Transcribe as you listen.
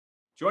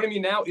Joining me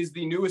now is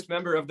the newest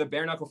member of the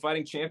Bare Knuckle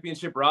Fighting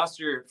Championship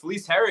roster,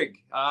 Felice Herrig.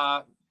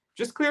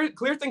 Just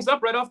clear things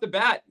up right off the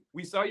bat.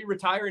 We saw you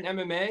retire in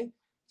MMA.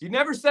 You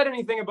never said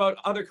anything about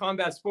other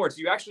combat sports.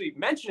 You actually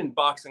mentioned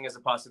boxing as a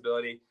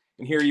possibility,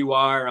 and here you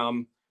are.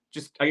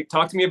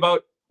 Talk to me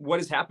about what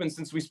has happened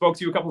since we spoke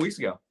to you a couple weeks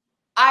ago.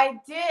 I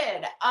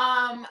did.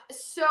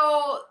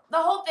 So the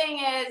whole thing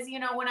is,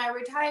 when I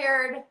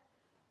retired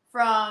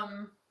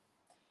from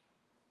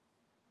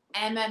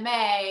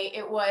MMA,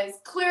 it was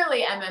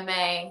clearly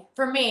MMA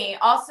for me.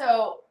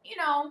 Also,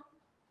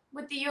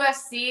 with the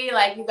UFC,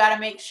 like, you got to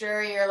make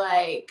sure you're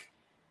like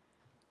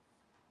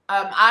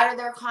out of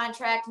their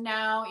contract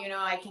now.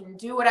 I can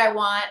do what I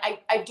want.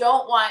 I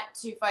don't want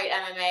to fight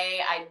MMA.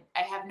 I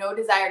have no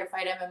desire to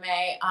fight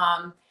MMA.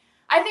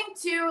 I think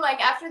too,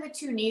 like, after the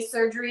 2 knee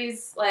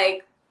surgeries,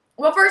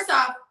 well, first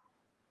off,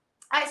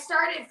 I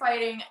started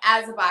fighting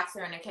as a boxer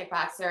and a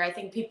kickboxer. I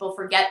think people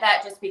forget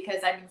that just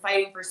because I've been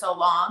fighting for so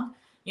long.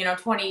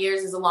 20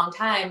 years is a long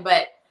time,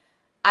 but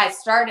I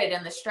started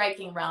in the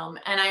striking realm,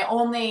 and I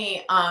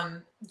only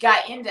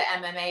got into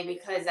MMA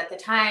because at the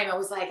time it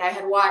was like I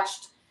had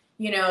watched,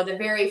 the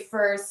very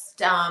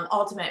first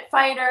Ultimate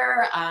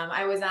Fighter.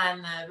 I was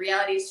on the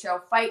reality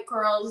show Fight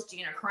Girls.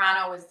 Gina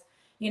Carano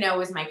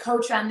was my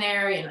coach on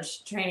there.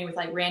 Training with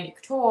like Randy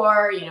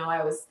Couture.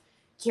 I was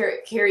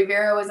Kerry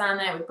Vera was on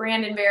that with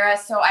Brandon Vera.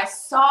 So I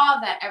saw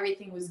that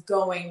everything was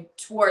going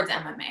towards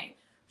MMA,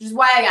 which is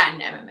why I got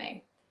into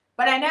MMA.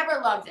 But I never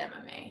loved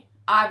MMA.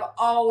 I've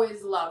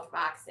always loved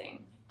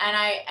boxing. And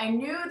I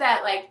knew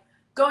that, like,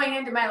 going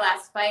into my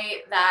last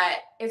fight, that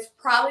it's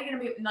probably going to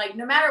be, like,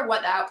 no matter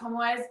what the outcome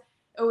was,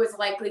 it was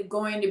likely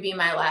going to be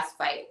my last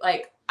fight.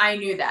 Like, I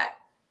knew that.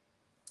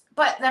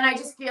 But then I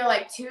just feel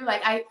like, too,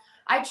 like,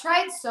 I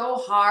tried so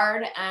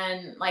hard,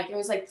 and, like, it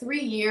was, like, 3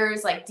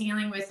 years, like,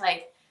 dealing with,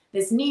 like,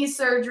 this knee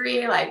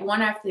surgery, like,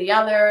 one after the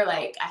other.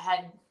 Like, I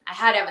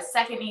had to have a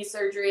second knee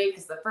surgery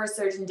because the first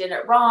surgeon did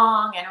it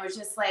wrong. And it was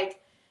just, like,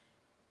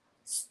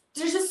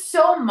 there's just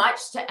so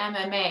much to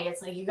MMA.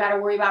 It's like you got to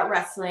worry about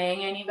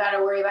wrestling, and you got to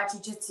worry about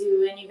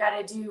jiu-jitsu, and you got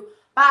to do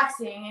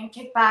boxing and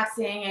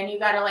kickboxing, and you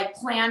got to, like,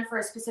 plan for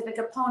a specific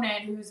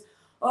opponent who's,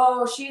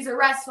 oh, she's a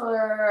wrestler,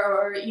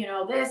 or,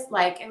 this.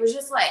 Like, it was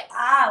just like,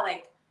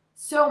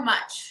 so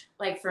much,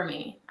 like, for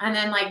me. And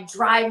then, like,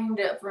 driving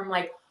from,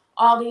 like,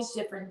 all these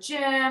different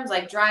gyms,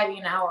 like, driving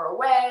an hour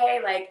away.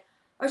 Like,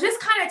 I was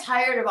just kind of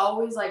tired of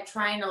always, like,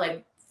 trying to,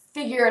 like,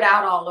 figure it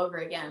out all over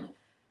again.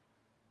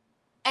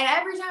 And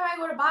every time I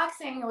go to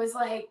boxing, it was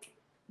like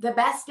the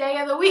best day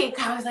of the week.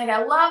 I was like,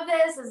 I love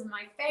this. This is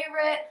my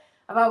favorite.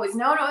 I've always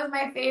known it was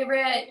my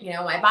favorite.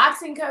 My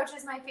boxing coach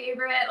is my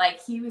favorite.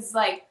 Like, he was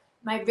like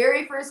my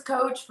very first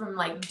coach from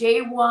like day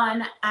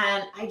one.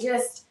 And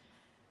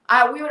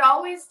we would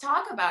always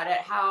talk about it,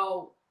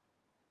 how,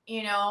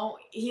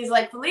 he's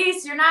like,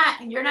 Felice, you're not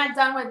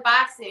done with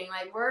boxing.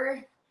 Like,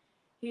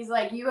 he's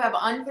like, you have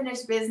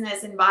unfinished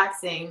business in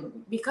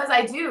boxing, because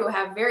I do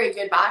have very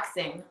good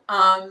boxing.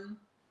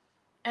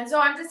 And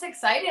so I'm just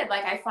excited.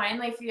 Like, I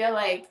finally feel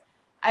like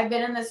I've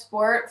been in the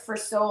sport for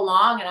so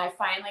long, and I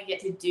finally get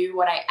to do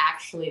what I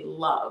actually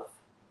love,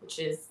 which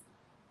is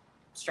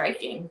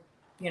striking,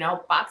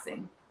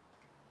 boxing.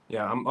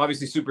 Yeah, I'm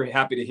obviously super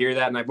happy to hear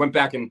that. And I went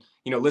back and,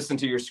 listened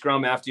to your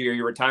scrum after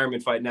your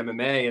retirement fight in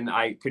MMA, and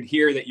I could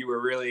hear that you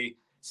were really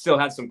still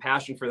had some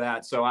passion for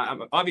that. So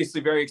I'm obviously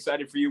very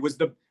excited for you. Was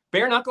the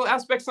bare knuckle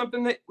aspect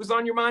something that was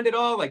on your mind at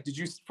all? Like, did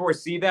you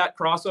foresee that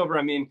crossover?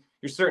 I mean,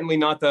 you're certainly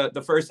not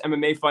the first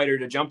MMA fighter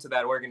to jump to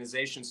that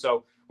organization.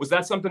 So was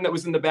that something that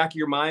was in the back of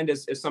your mind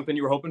as something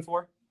you were hoping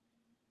for?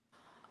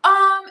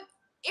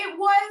 It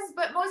was,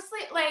 but mostly,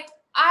 like,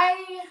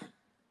 I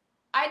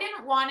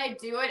didn't want to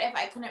do it if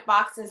I couldn't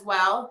box as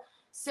well.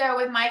 So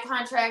with my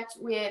contract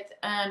with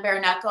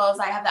Bare Knuckles,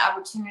 I have the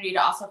opportunity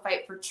to also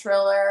fight for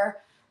Triller.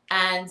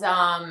 And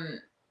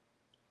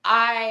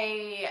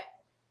I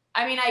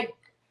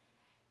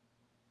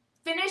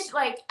finished,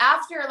 like,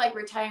 after, like,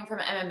 retiring from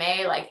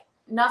MMA, like,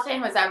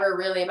 nothing was ever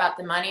really about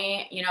the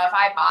money. If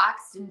I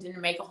boxed and didn't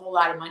make a whole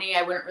lot of money,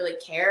 I wouldn't really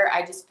care.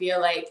 I just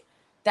feel like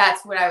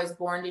that's what I was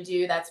born to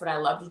do. That's what I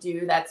love to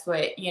do. That's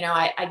what,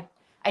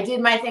 I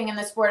did my thing in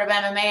the sport of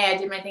MMA. I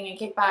did my thing in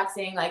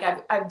kickboxing. Like,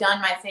 I've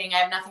done my thing. I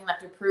have nothing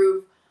left to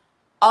prove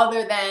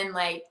other than,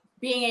 like,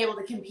 being able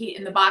to compete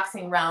in the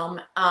boxing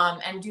realm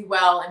and do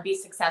well and be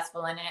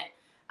successful in it.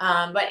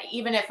 But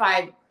even if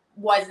I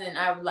wasn't,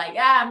 I would like,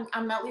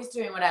 I'm at least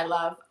doing what I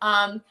love.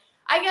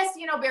 I guess,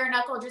 Bare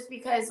Knuckle, just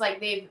because, like,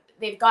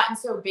 they've gotten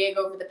so big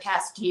over the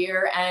past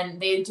year, and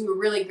they do a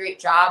really great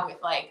job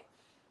with, like,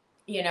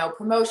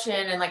 promotion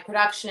and, like,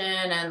 production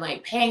and,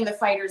 like, paying the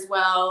fighters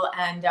well.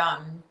 And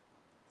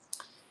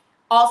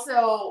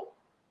also,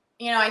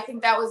 I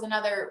think that was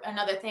another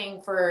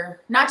thing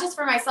for not just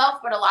for myself,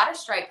 but a lot of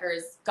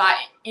strikers got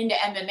into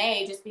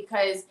MMA just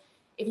because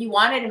if you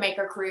wanted to make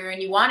a career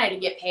and you wanted to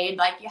get paid,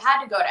 like, you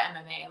had to go to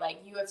MMA.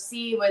 Like,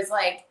 UFC was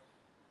like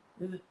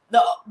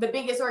the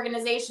biggest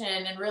organization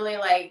and really,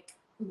 like,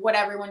 what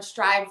everyone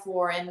strived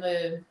for and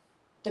the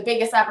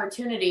biggest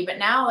opportunity. But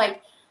now,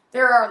 like,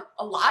 there are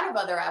a lot of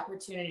other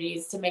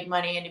opportunities to make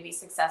money and to be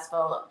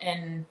successful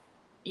in,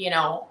 you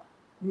know,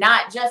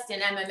 not just in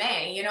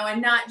MMA, you know,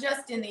 and not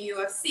just in the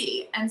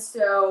UFC. And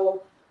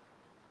so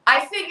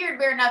I figured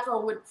bare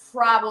knuckle would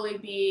probably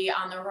be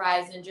on the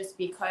horizon just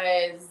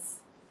because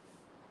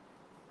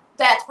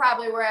that's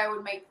probably where I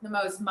would make the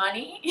most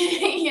money,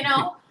 you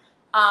know?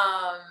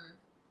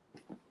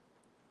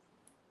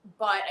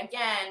 But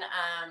again,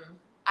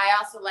 I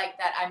also like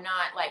that I'm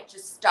not like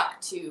just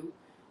stuck to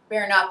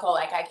bare knuckle.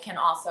 Like I can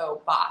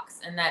also box,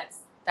 and that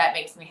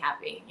makes me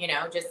happy, you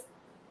know, just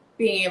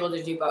being able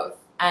to do both.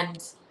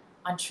 And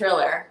on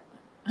Triller.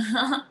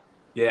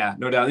 Yeah,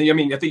 no doubt. I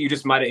mean, I think you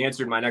just might have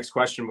answered my next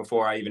question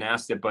before I even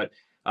asked it, but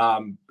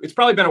it's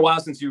probably been a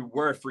while since you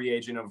were a free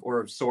agent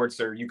of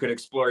sorts, or you could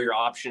explore your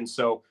options.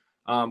 So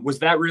was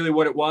that really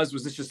what it was?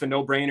 Was this just a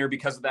no-brainer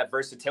because of that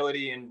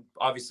versatility and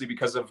obviously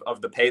because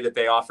of the pay that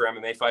they offer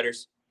MMA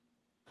fighters?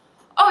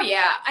 Oh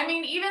yeah. I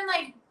mean, even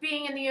like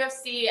being in the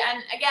UFC,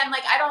 and again,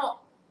 like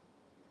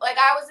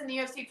I was in the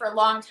UFC for a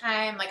long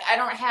time. Like I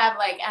don't have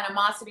like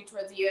animosity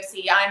towards the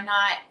UFC. I'm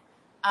not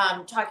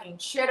talking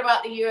shit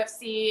about the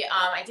UFC.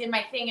 I did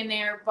my thing in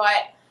there,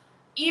 but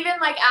even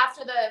like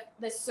after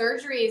the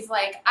surgeries,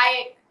 like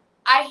I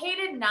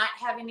hated not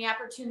having the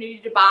opportunity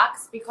to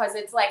box because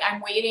it's like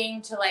I'm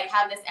waiting to like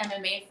have this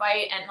MMA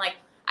fight, and like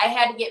I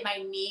had to get my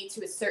knee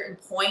to a certain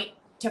point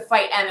to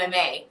fight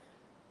MMA,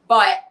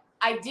 but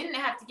I didn't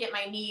have to get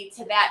my knee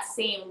to that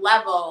same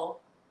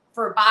level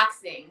for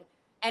boxing.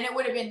 And it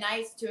would have been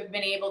nice to have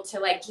been able to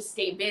like just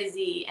stay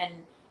busy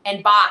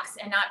and box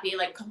and not be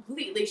like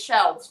completely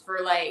shelved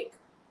for like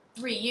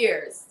 3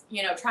 years,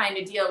 you know, trying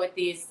to deal with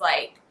these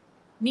like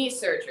knee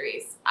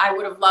surgeries. I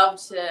would have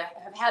loved to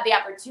have had the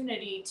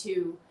opportunity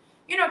to,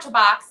 you know, to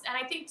box. And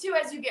I think too,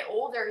 as you get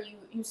older,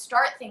 you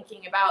start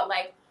thinking about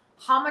like,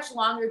 how much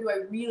longer do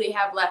I really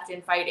have left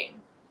in fighting?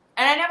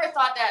 And I never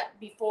thought that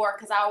before,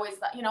 because I always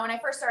thought, you know, when I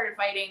first started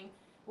fighting,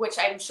 which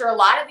I'm sure a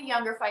lot of the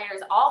younger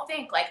fighters all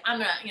think like, I'm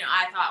gonna, you know,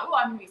 I thought, oh,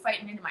 I'm gonna be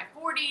fighting into my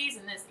 40s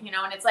and this, you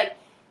know, and it's like,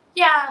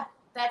 yeah,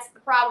 that's the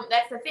problem.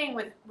 That's the thing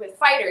with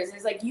fighters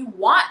is like, you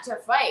want to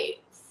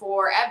fight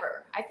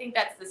forever. I think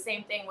that's the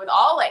same thing with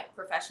all like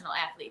professional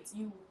athletes.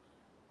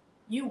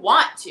 You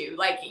want to,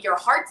 like, your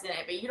heart's in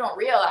it, but you don't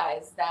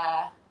realize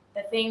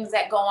the things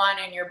that go on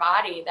in your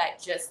body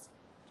that just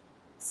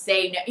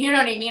say no, you know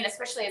what I mean?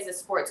 Especially as the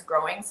sport's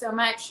growing so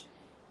much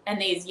and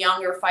these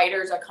younger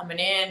fighters are coming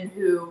in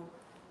who,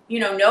 you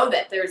know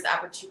that there's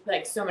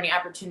like so many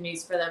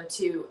opportunities for them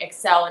to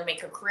excel and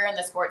make a career in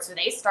the sport. So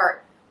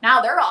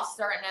now they're all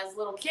starting as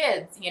little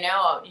kids, you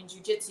know, in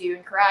jiu-jitsu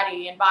and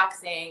karate and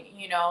boxing,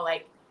 you know,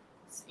 like,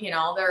 you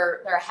know,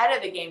 they're ahead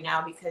of the game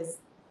now because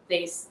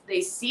they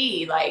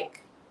see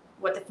like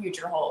what the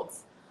future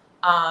holds.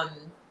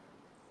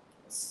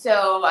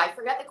 So I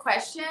forgot the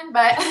question,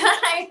 but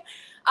I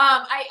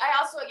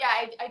also,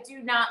 yeah, I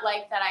do not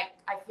like that.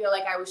 I feel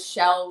like I was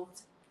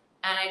shelved,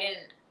 and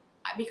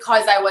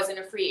because I wasn't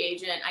a free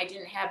agent, I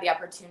didn't have the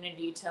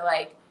opportunity to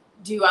like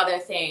do other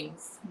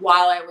things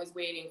while I was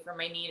waiting for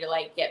my knee to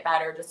like get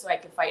better, just so I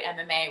could fight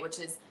MMA, which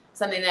is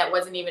something that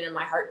wasn't even in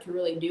my heart to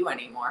really do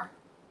anymore.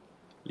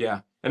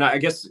 Yeah. And I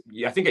guess,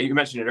 I think you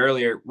mentioned it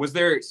earlier.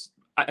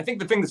 I think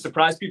the thing that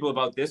surprised people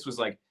about this was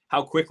like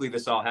how quickly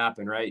this all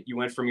happened, right? You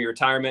went from your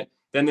retirement,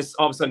 then this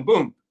all of a sudden,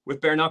 boom, with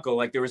bare knuckle.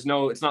 Like it's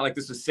not like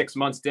this is 6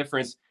 months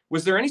difference.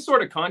 Was there any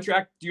sort of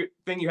contract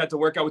thing you had to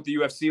work out with the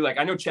UFC? Like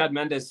I know Chad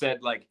Mendes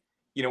said, like,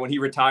 you know, when he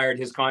retired,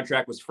 his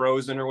contract was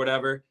frozen or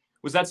whatever.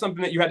 Was that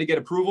something that you had to get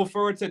approval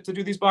for to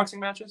do these boxing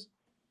matches?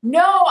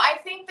 No, I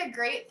think the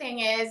great thing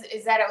is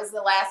that it was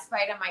the last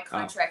fight of my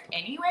contract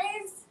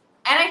anyways.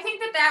 And I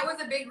think that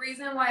was a big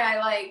reason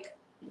why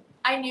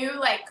I knew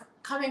like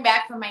coming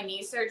back from my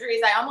knee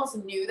surgeries, I almost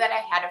knew that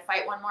I had to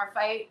fight one more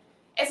fight.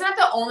 It's not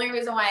the only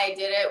reason why I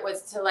did it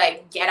was to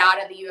like get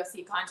out of the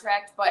UFC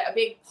contract, but a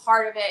big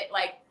part of it,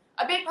 like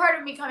a big part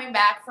of me coming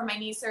back from my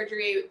knee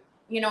surgery,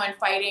 you know, and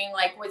fighting,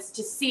 like, was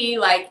to see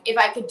like if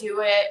I could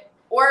do it,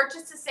 or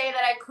just to say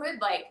that I could,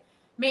 like,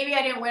 maybe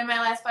I didn't win my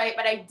last fight,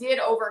 but I did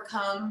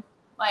overcome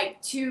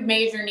like 2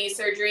 major knee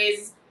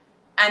surgeries,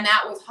 and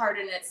that was hard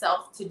in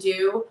itself to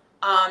do.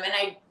 And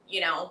I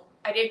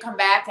did come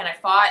back and I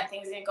fought and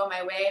things didn't go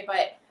my way,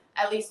 but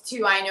at least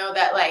too, I know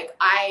that like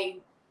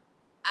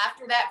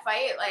after that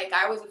fight, like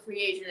I was a free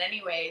agent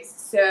anyways,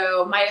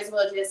 so might as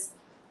well just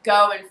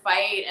go and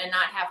fight and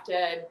not have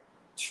to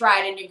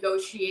try to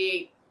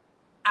negotiate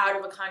out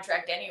of a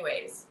contract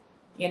anyways,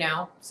 you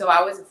know? So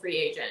I was a free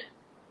agent.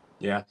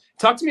 Yeah.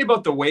 Talk to me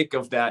about the wake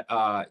of that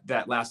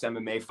last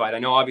MMA fight. I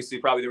know obviously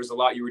probably there was a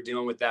lot you were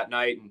dealing with that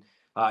night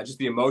and just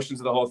the emotions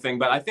of the whole thing.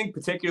 But I think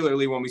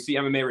particularly when we see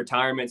MMA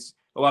retirements,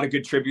 a lot of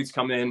good tributes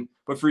come in.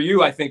 But for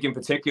you, I think in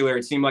particular,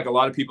 it seemed like a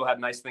lot of people had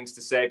nice things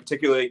to say,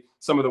 particularly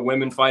some of the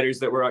women fighters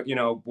that were, you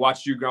know,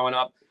 watched you growing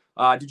up.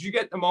 Did you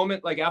get a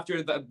moment like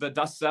after the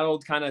dust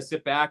settled, kind of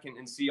sit back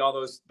and see all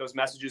those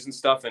messages and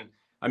stuff? And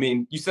I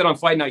mean, you said on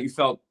fight night you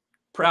felt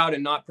proud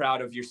and not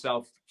proud of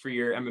yourself for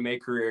your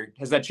MMA career.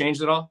 Has that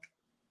changed at all?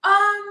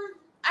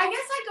 I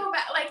guess I go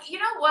back, like, you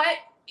know what?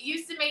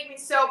 used to make me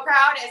so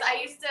proud is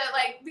I used to,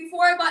 like,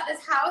 before I bought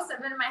this house,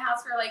 I've been in my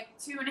house for like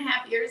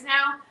 2.5 years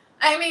now.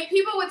 I mean,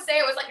 people would say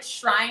it was like a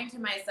shrine to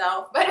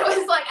myself, but it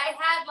was like I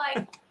had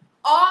like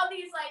all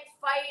these like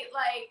fight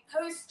like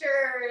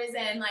posters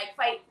and like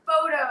fight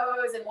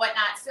photos and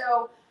whatnot.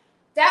 So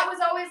that was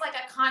always like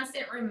a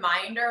constant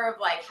reminder of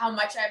like how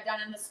much I've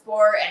done in the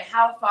sport and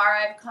how far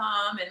I've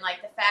come, and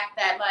like the fact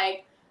that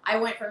like I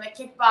went from a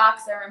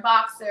kickboxer and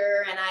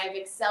boxer, and I've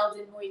excelled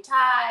in Muay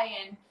Thai,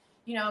 and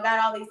you know, got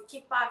all these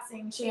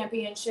kickboxing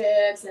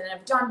championships, and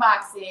I've done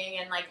boxing,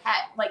 and like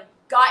had like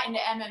got into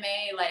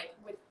MMA like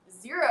with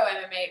zero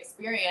MMA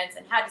experience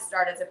and had to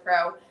start as a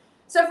pro.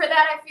 So for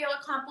that, I feel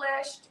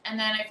accomplished. And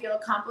then I feel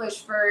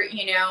accomplished for,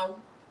 you know,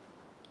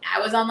 I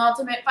was on the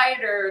Ultimate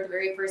Fighter the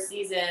very first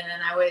season,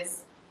 and I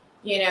was,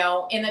 you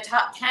know, in the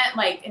top 10,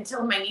 like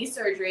until my knee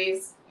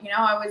surgeries, you know,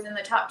 I was in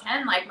the top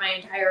 10 like my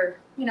entire,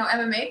 you know,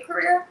 MMA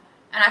career.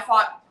 And I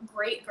fought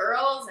great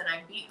girls and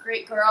I beat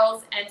great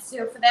girls. And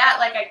so for that,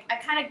 like I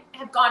kind of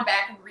have gone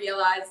back and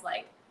realized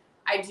like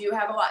I do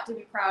have a lot to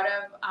be proud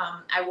of.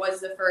 I was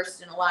the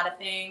first in a lot of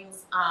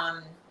things.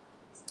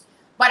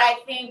 But I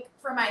think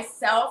for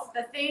myself,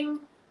 the thing,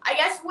 I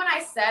guess when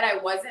I said I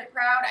wasn't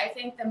proud, I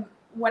think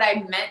what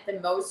I meant the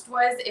most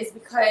is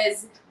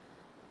because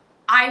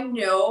I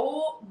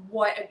know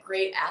what a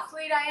great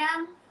athlete I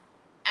am,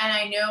 and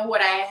I know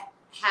what I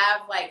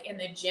have like in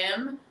the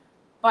gym,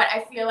 but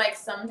I feel like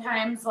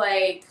sometimes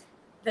like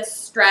the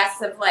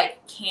stress of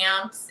like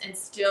camps and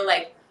still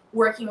like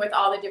working with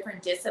all the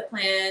different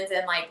disciplines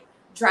and like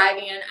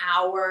driving an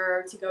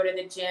hour to go to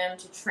the gym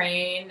to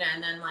train,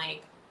 and then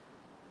like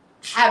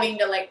having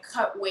to like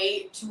cut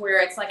weight to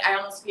where it's like I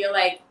almost feel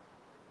like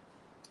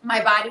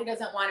my body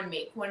doesn't want to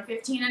make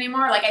 115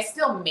 anymore. Like I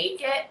still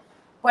make it,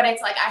 but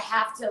it's like I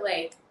have to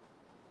like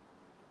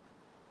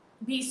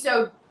be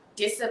so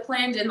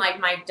disciplined in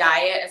like my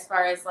diet as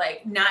far as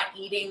like not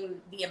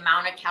eating the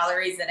amount of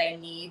calories that I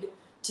need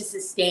to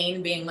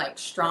sustain being like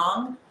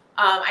strong.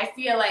 I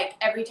feel like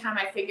every time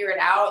I figure it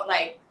out,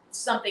 like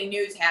something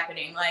new is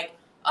happening. Like,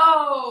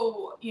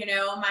 oh, you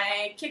know,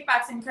 my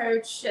kickboxing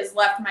coach has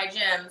left my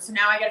gym, so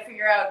now I got to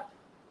figure out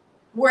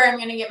where I'm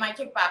going to get my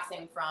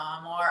kickboxing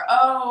from. Or,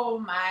 oh,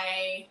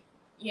 my,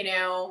 you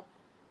know,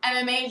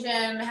 MMA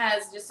gym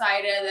has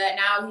decided that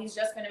now he's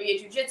just going to be a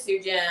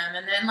jiu-jitsu gym.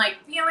 And then like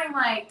feeling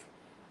like,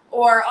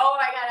 or, oh,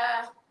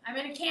 I'm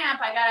in a camp,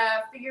 I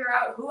got to figure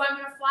out who I'm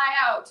going to fly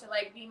out to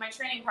like be my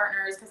training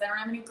partners because I don't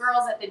have any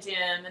girls at the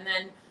gym. And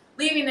then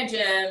leaving the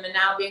gym and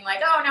now being like,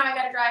 oh, now I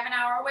got to drive an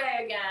hour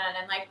away again.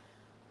 And like,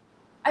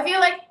 I feel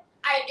like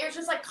it's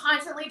just like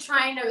constantly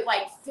trying to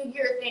like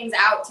figure things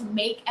out to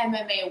make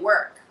MMA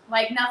work.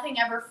 Like nothing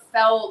ever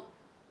felt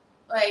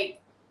like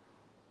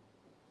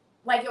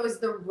it was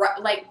the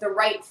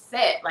right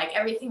fit. Like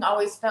everything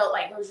always felt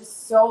like it was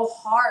just so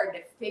hard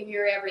to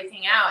figure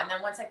everything out. And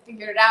then once I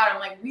figured it out, I'm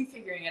like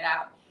refiguring it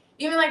out.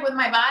 Even like with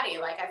my body,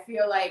 like I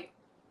feel like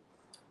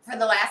for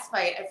the last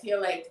fight, I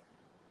feel like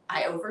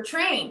I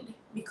overtrained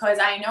because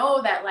I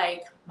know that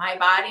like my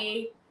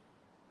body,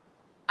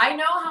 I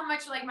know how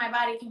much like my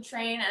body can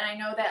train, and I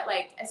know that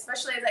like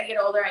especially as I get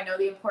older, I know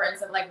the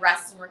importance of like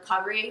rest and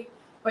recovery.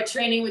 But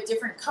training with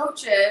different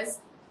coaches,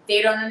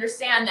 they don't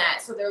understand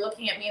that, so they're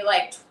looking at me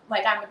like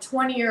I'm a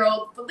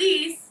 20-year-old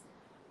Felice,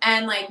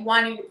 and like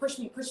wanting to push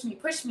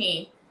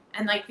me,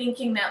 and like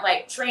thinking that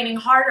like training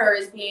harder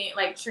is being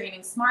like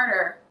training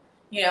smarter,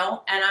 you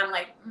know. And I'm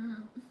like,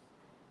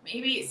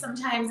 maybe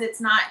sometimes it's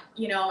not,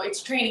 you know,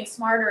 it's training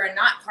smarter and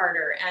not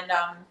harder. And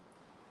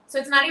so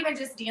it's not even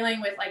just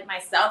dealing with like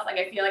myself. Like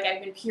I feel like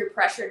I've been peer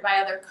pressured by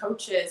other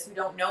coaches who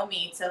don't know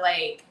me to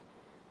like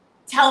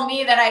tell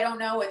me that I don't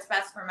know what's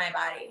best for my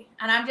body.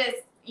 And I'm just,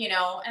 you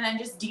know, and then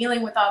just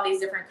dealing with all these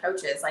different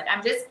coaches. Like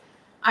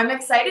I'm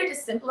excited to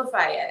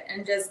simplify it,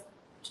 and just,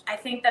 I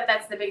think that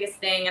that's the biggest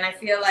thing. And I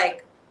feel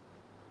like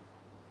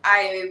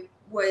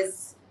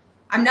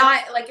I'm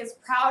not like as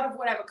proud of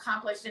what I've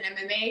accomplished in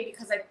MMA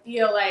because I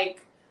feel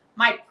like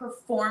my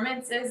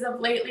performances of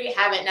lately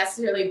haven't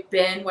necessarily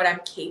been what I'm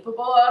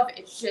capable of.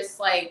 It's just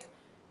like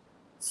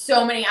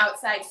so many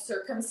outside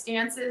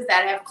circumstances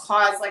that have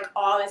caused like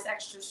all this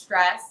extra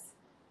stress.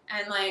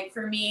 And like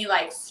for me,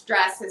 like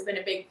stress has been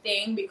a big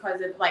thing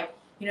because of like,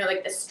 you know,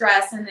 like the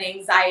stress and the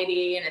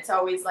anxiety, and it's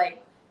always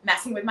like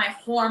messing with my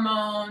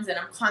hormones, and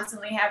I'm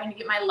constantly having to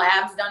get my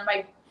labs done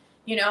by,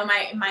 you know,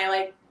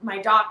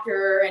 my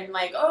doctor, and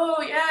like,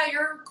 oh yeah,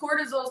 your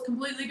cortisol is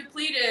completely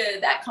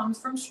depleted. That comes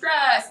from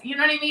stress. You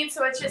know what I mean?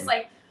 So it's just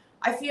like,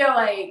 I feel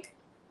like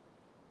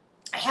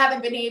I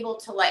haven't been able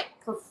to like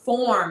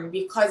perform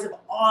because of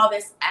all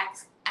this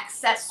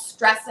excess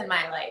stress in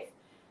my life.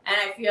 And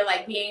I feel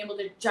like being able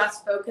to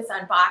just focus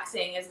on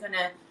boxing is going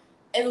to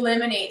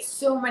eliminate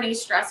so many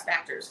stress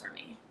factors for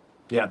me.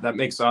 Yeah, that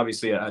makes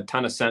obviously a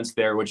ton of sense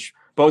there, which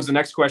bodes the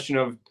next question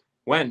of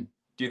when.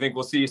 Do you think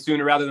we'll see you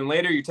sooner rather than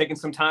later? You're taking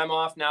some time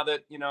off now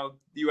that, you know,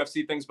 the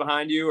UFC thing's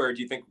behind you, or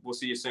do you think we'll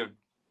see you soon?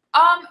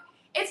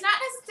 It's not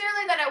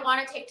necessarily that I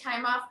want to take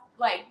time off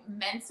like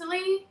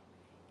mentally.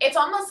 It's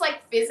almost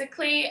like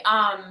physically.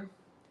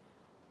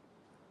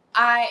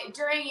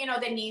 during, you know,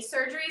 the knee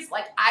surgeries,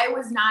 like I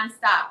was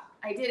nonstop.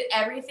 I did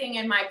everything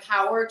in my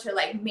power to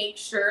like make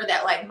sure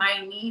that like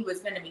my knee was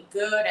going to be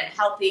good and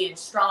healthy and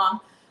strong.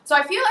 So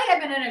I feel like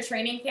I've been in a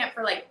training camp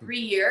for like 3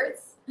 years.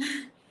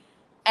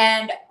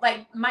 And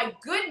like my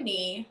good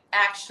knee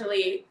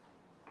actually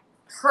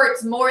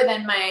hurts more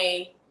than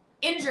my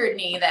injured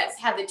knee that's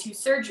had the 2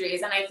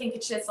 surgeries. And I think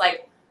it's just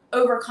like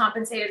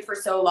overcompensated for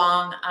so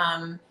long.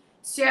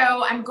 So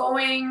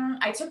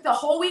I took the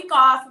whole week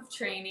off of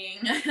training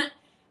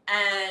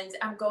and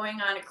I'm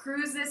going on a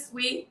cruise this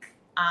week.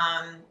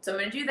 So I'm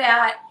going to do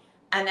that.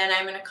 And then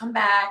I'm going to come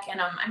back and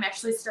I'm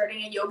actually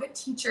starting a yoga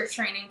teacher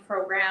training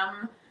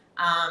program.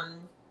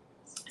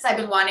 So I've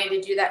been wanting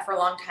to do that for a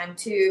long time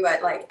too,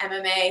 but like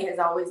MMA has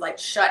always like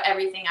shut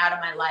everything out of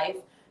my life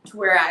to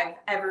where I've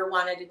ever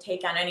wanted to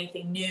take on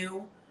anything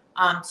new,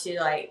 to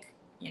like,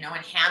 you know,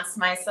 enhance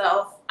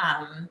myself.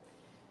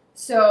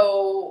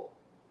 So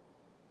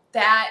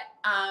that,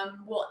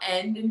 will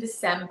end in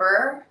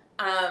December.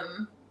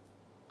 I'm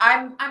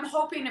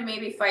hoping to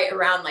maybe fight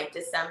around like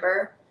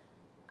December,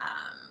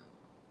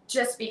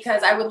 just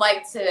because I would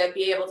like to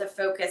be able to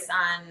focus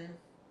on,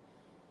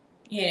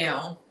 you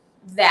know,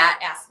 that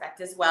aspect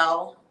as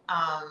well.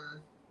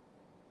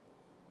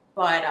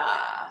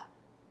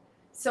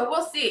 So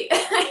we'll see.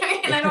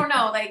 I mean, I don't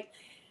know. Like,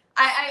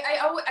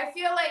 I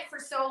feel like for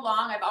so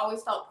long I've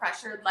always felt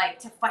pressured, like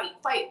to fight.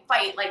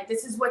 Like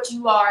this is what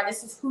you are.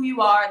 This is who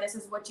you are. This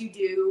is what you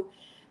do.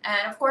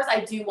 And of course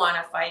I do want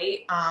to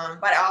fight.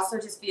 But I also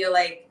just feel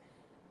like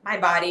my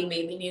body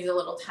maybe needs a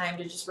little time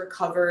to just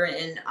recover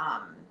and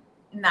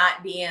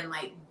not be in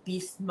like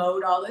beast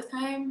mode all the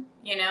time,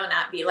 you know,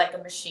 not be like a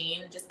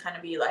machine, just kind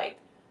of be like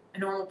a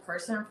normal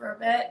person for a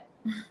bit.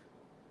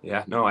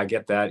 Yeah, no, I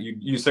get that.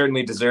 You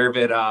certainly deserve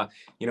it.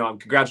 You know,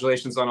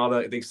 congratulations on all the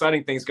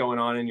exciting things going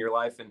on in your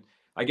life. And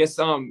I guess,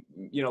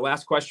 you know,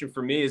 last question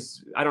for me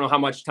is, I don't know how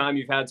much time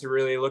you've had to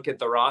really look at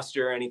the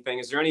roster or anything.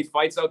 Is there any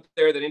fights out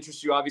there that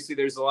interest you? Obviously,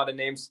 there's a lot of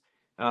names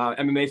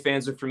MMA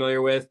fans are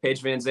familiar with.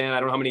 Paige Van Zandt, I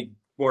don't know how many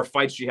more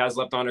fights she has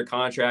left on her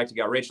contract. You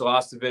got Rachel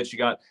Ostovich. You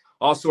got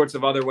all sorts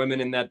of other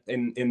women in that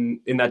in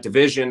that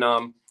division.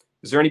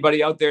 Is there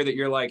anybody out there that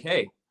you're like,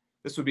 hey,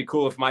 this would be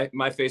cool if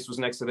my face was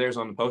next to theirs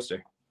on the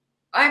poster?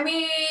 I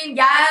mean,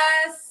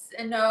 yes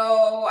and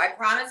no. I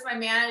promised my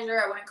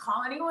manager I wouldn't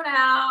call anyone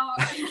out.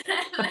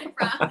 I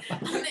promised in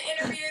the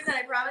interviews, and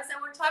I promised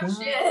I wouldn't talk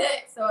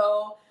shit.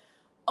 So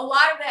a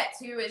lot of that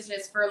too is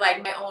just for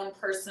like my own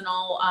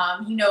personal.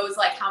 He knows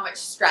like how much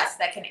stress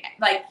that can,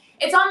 like,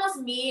 it's almost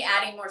me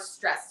adding more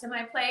stress to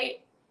my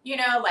plate. You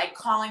know, like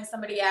calling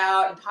somebody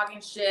out and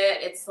talking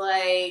shit. It's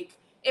like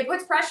it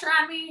puts pressure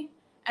on me.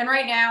 And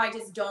right now, I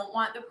just don't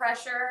want the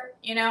pressure.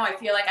 You know, I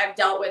feel like I've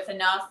dealt with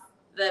enough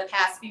the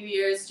past few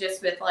years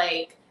just with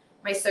like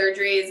my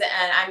surgeries,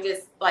 and I'm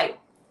just like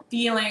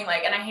feeling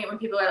like, and I hate when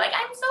people are like,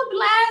 I'm so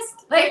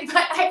blessed. Like,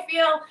 but I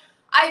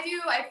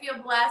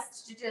feel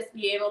blessed to just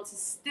be able to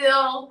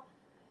still,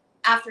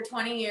 after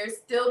 20 years,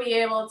 still be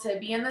able to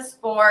be in the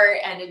sport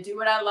and to do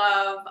what I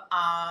love.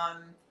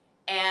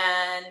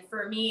 And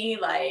for me,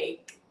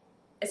 like,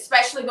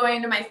 especially going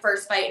into my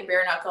first fight in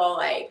bare knuckle,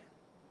 like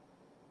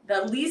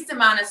the least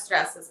amount of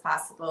stress as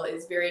possible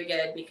is very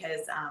good,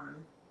 because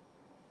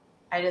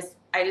I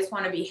just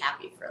want to be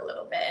happy for a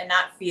little bit and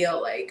not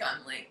feel like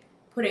I'm like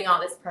putting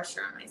all this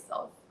pressure on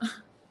myself.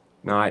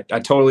 No, I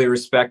totally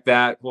respect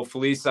that. Well,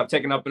 Felice, I've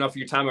taken up enough of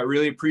your time. I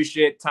really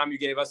appreciate the time you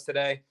gave us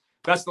today.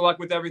 Best of luck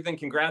with everything.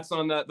 Congrats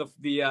on the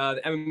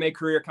MMA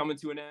career coming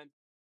to an end.